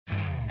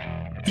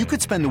You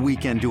could spend the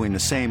weekend doing the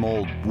same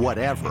old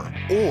whatever,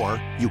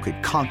 or you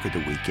could conquer the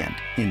weekend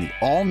in the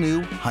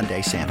all-new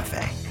Hyundai Santa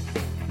Fe.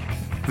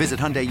 Visit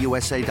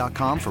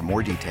HyundaiUSA.com for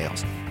more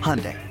details.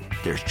 Hyundai,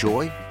 there's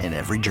joy in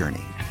every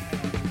journey.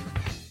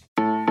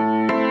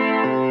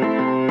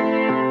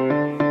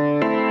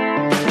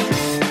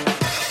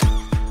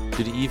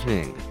 Good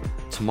evening.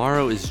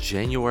 Tomorrow is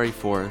January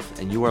 4th,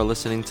 and you are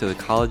listening to the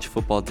College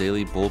Football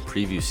Daily Bowl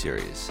Preview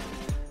Series.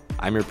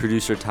 I'm your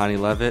producer, Tani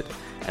Levitt,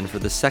 and for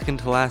the second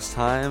to last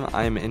time,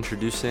 I am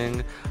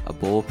introducing a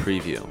bowl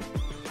preview.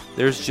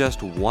 There's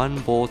just one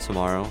bowl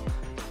tomorrow.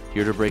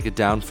 Here to break it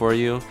down for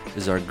you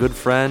is our good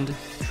friend,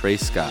 Trey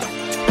Scott.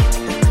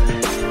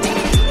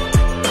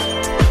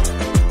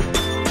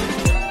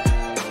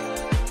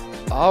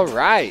 All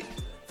right,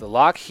 the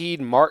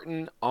Lockheed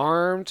Martin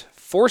Armed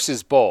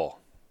Forces Bowl,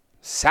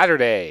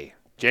 Saturday,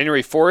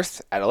 January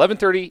 4th at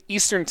 11:30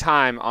 Eastern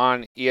Time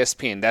on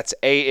ESPN. That's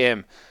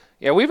AM.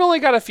 Yeah, we've only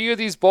got a few of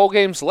these bowl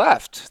games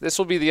left. This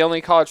will be the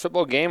only college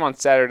football game on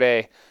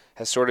Saturday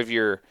as sort of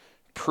your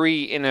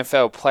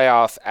pre-NFL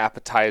playoff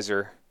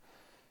appetizer.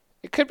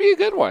 It could be a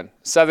good one.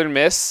 Southern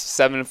Miss,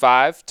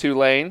 7-5.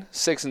 Tulane,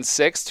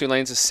 6-6.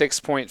 Tulane's a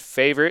 6-point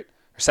favorite,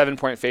 or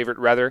 7-point favorite,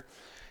 rather.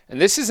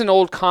 And this is an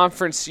old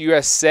Conference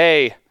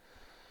USA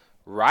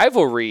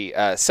rivalry.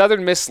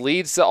 Southern Miss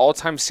leads the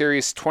all-time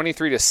series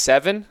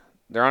 23-7.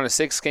 They're on a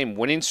 6-game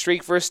winning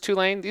streak versus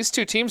Tulane. These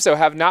two teams, though,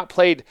 have not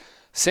played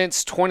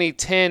since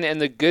 2010, and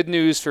the good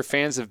news for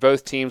fans of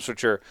both teams,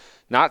 which are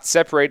not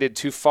separated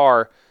too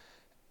far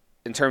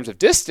in terms of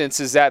distance,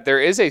 is that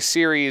there is a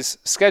series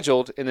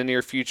scheduled in the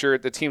near future.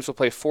 The teams will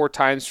play 4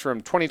 times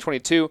from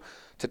 2022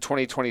 to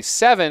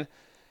 2027,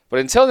 but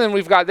until then,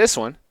 we've got this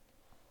one,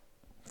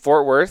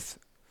 Fort Worth,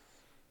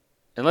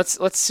 and let's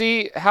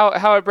see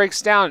how it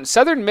breaks down.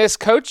 Southern Miss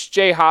coach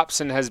Jay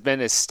Hopson has been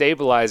a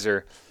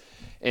stabilizer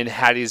in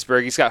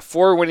Hattiesburg. He's got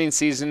 4 winning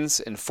seasons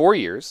in 4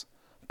 years.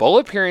 Bowl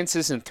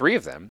appearances in 3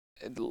 of them.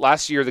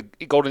 Last year, the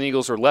Golden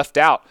Eagles were left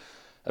out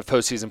of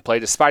postseason play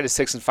despite a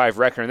 6-5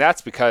 record, and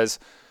that's because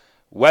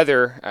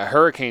weather, a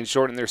hurricane,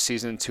 shortened their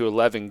season to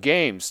 11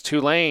 games.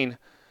 Tulane,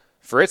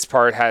 for its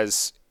part,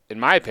 has, in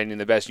my opinion,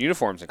 the best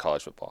uniforms in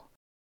college football.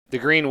 The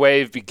Green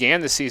Wave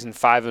began the season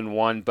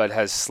 5-1, but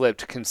has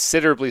slipped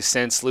considerably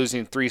since,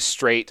 losing 3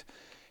 straight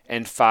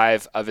and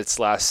 5 of its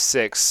last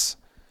 6.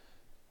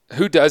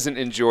 Who doesn't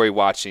enjoy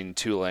watching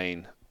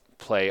Tulane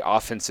play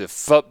offensive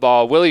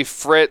football? Willie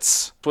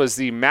Fritz was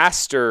the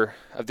master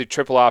of the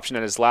triple option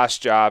at his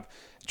last job,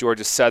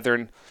 Georgia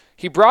Southern.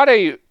 He brought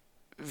a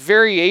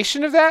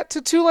variation of that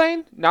to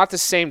Tulane, not the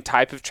same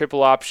type of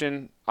triple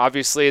option,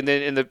 obviously. And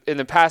then in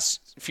the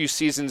past few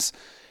seasons,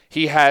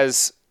 he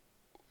has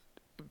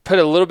put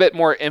a little bit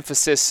more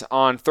emphasis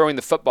on throwing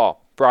the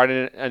football. Brought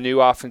in a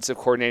new offensive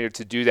coordinator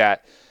to do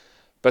that,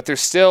 but they're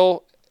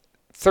still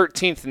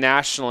 13th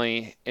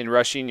nationally in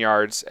rushing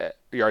yards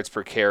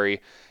per carry.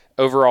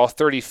 Overall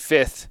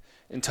 35th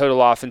in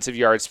total offensive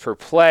yards per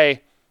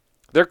play.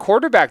 Their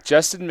quarterback,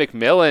 Justin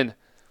McMillan,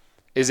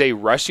 is a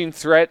rushing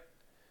threat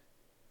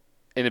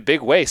in a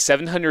big way.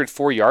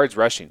 704 yards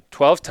rushing,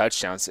 12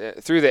 touchdowns.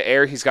 Through the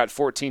air, he's got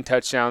 14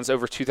 touchdowns,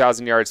 over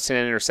 2,000 yards,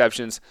 10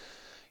 interceptions.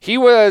 He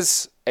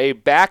was a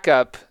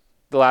backup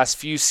the last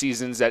few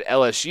seasons at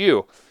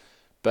LSU,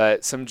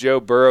 but some Joe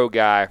Burrow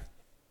guy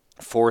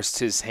forced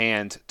his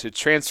hand to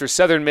transfer.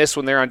 Southern Miss,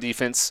 when they're on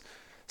defense,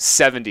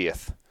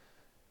 70th.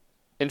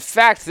 In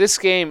fact, this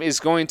game is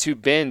going to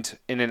bend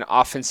in an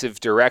offensive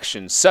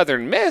direction.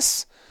 Southern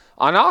Miss,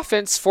 on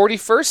offense,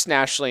 41st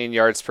nationally in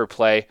yards per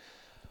play,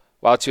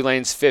 while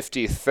Tulane's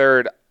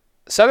 53rd.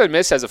 Southern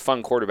Miss has a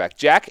fun quarterback,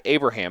 Jack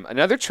Abraham,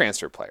 another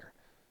transfer player,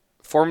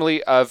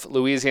 formerly of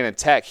Louisiana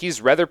Tech.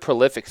 He's rather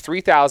prolific,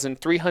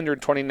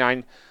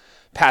 3,329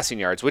 passing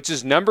yards, which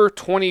is number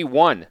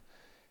 21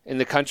 in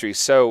the country.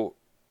 So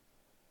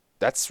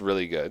that's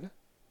really good.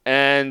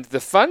 And the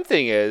fun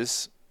thing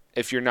is,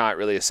 if you're not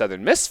really a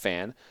Southern Miss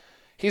fan,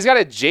 he's got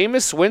a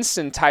Jameis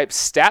Winston-type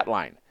stat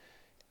line.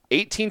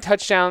 18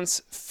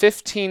 touchdowns,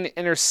 15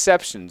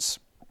 interceptions.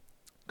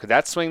 Could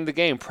that swing the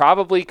game?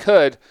 Probably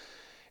could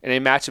in a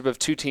matchup of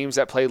 2 teams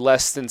that play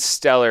less than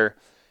stellar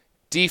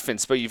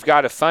defense. But you've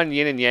got a fun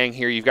yin and yang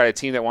here. You've got a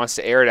team that wants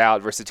to air it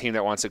out versus a team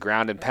that wants to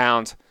ground and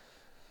pound.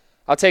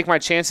 I'll take my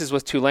chances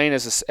with Tulane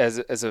as a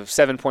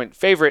 7-point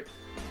favorite,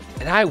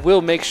 and I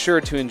will make sure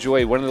to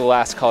enjoy one of the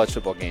last college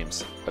football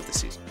games of the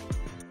season.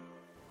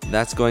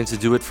 That's going to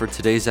do it for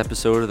today's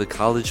episode of the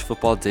College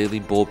Football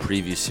Daily Bowl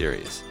Preview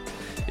Series.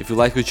 If you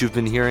like what you've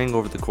been hearing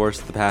over the course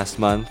of the past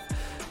month,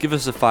 give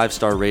us a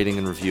 5-star rating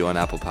and review on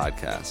Apple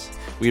Podcasts.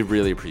 We'd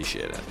really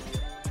appreciate it.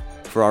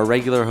 For our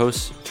regular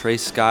hosts, Trey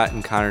Scott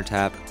and Connor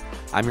Tapp,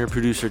 I'm your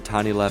producer,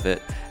 Tani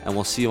Levitt, and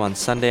we'll see you on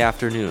Sunday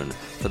afternoon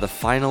for the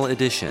final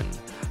edition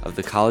of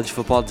the College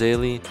Football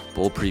Daily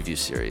Bowl Preview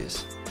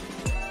Series.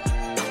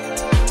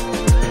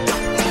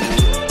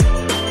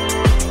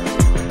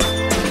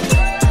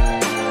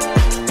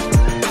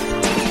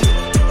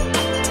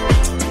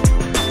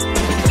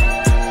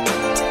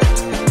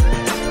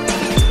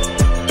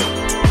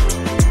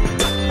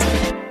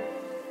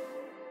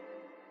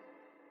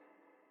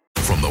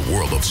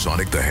 world of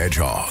Sonic the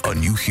Hedgehog, a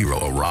new hero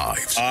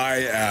arrives.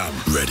 I am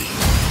ready.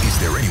 Is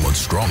there anyone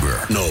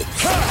stronger? No.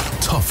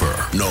 Tougher?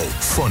 No.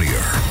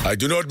 Funnier? I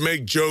do not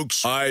make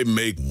jokes. I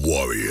make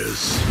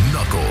warriors.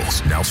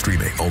 Knuckles, now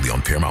streaming only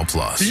on Paramount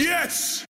Plus. Yes!